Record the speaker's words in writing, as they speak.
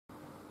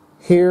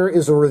Here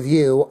is a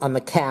review on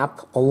the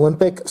Cap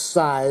Olympic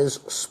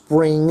Size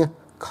Spring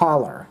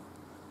Collar.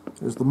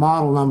 There's the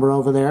model number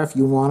over there if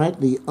you want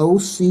it, the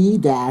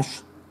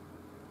OC-06A.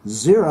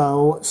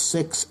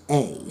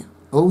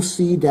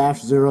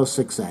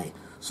 OC-06A.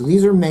 So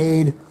these are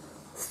made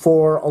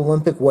for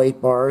Olympic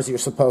weight bars. You're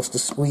supposed to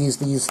squeeze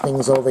these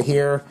things over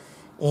here,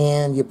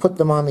 and you put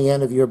them on the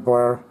end of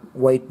your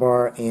weight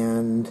bar,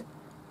 and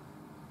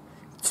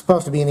it's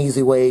supposed to be an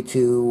easy way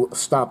to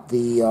stop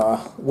the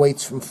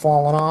weights from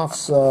falling off.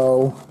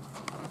 So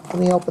let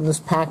me open this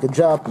package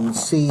up and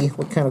see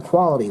what kind of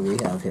quality we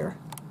have here.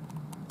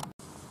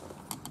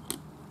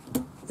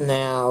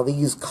 Now,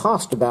 these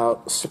cost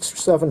about $6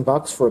 or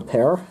 $7 for a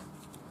pair.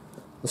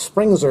 The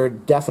springs are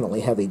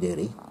definitely heavy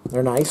duty.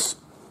 They're nice.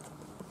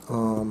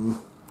 Let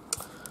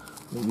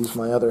me use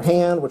my other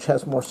hand, which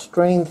has more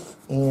strength,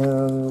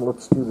 and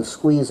let's do the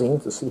squeezing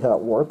to see how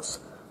it works.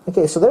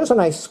 Okay, so there's a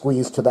nice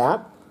squeeze to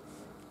that,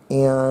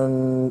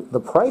 and the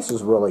price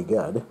is really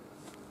good.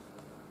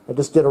 I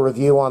just did a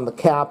review on the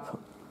Cap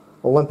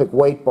Olympic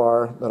weight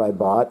bar that I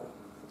bought,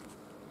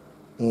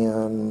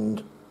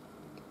 and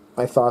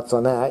my thoughts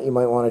on that. You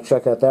might want to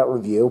check out that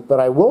review, but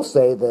I will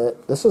say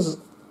that this is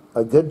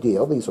a good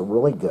deal. These are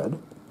really good.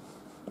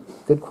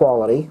 Good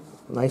quality.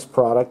 Nice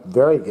product.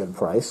 Very good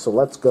price. So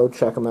let's go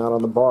check them out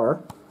on the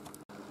bar.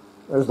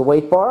 There's the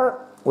weight bar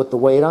with the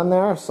weight on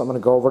there. So I'm going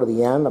to go over to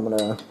the end.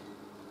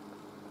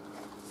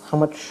 How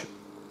much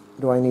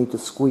do I need to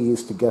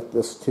squeeze to get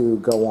this to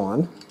go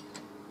on?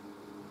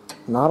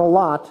 Not a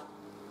lot.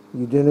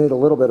 You do need a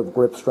little bit of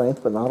grip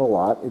strength, but not a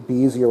lot. It'd be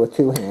easier with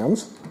two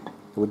hands.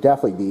 It would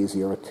definitely be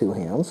easier with two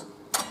hands.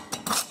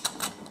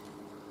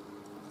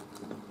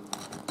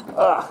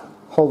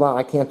 Hold on,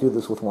 I can't do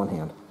this with one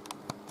hand.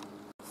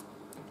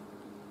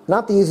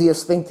 Not the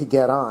easiest thing to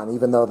get on,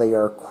 even though they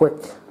are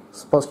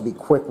supposed to be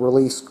quick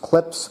release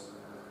clips.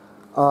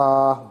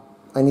 I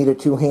needed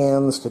two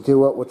hands to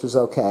do it, which is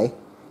okay.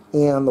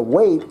 And the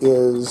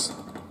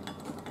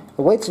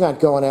weight's not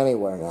going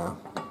anywhere now.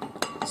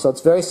 So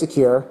it's very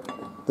secure.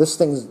 This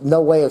thing's,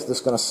 no way is this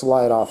going to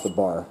slide off the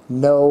bar.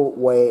 No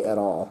way at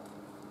all.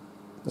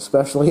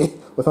 Especially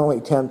with only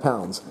 10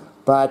 pounds.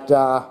 But,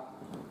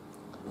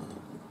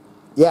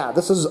 yeah,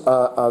 this is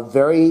a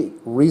very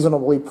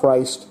reasonably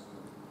priced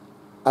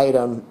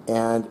item,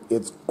 and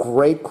it's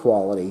great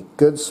quality.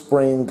 Good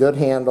spring, good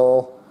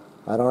handle.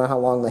 I don't know how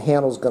long the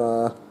handle's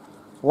going to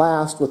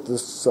last with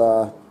this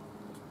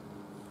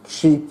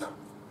cheap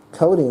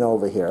coating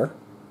over here,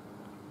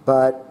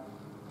 but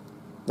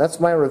that's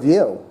my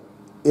review.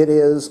 It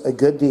is a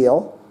good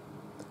deal,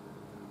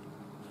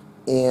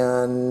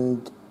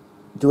 and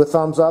do a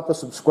thumbs up, a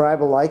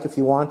subscribe, a like if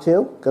you want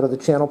to. Go to the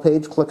channel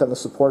page, click on the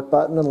support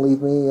button, and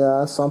leave me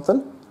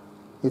something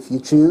if you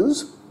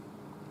choose.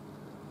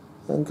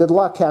 And good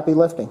luck. Happy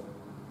lifting.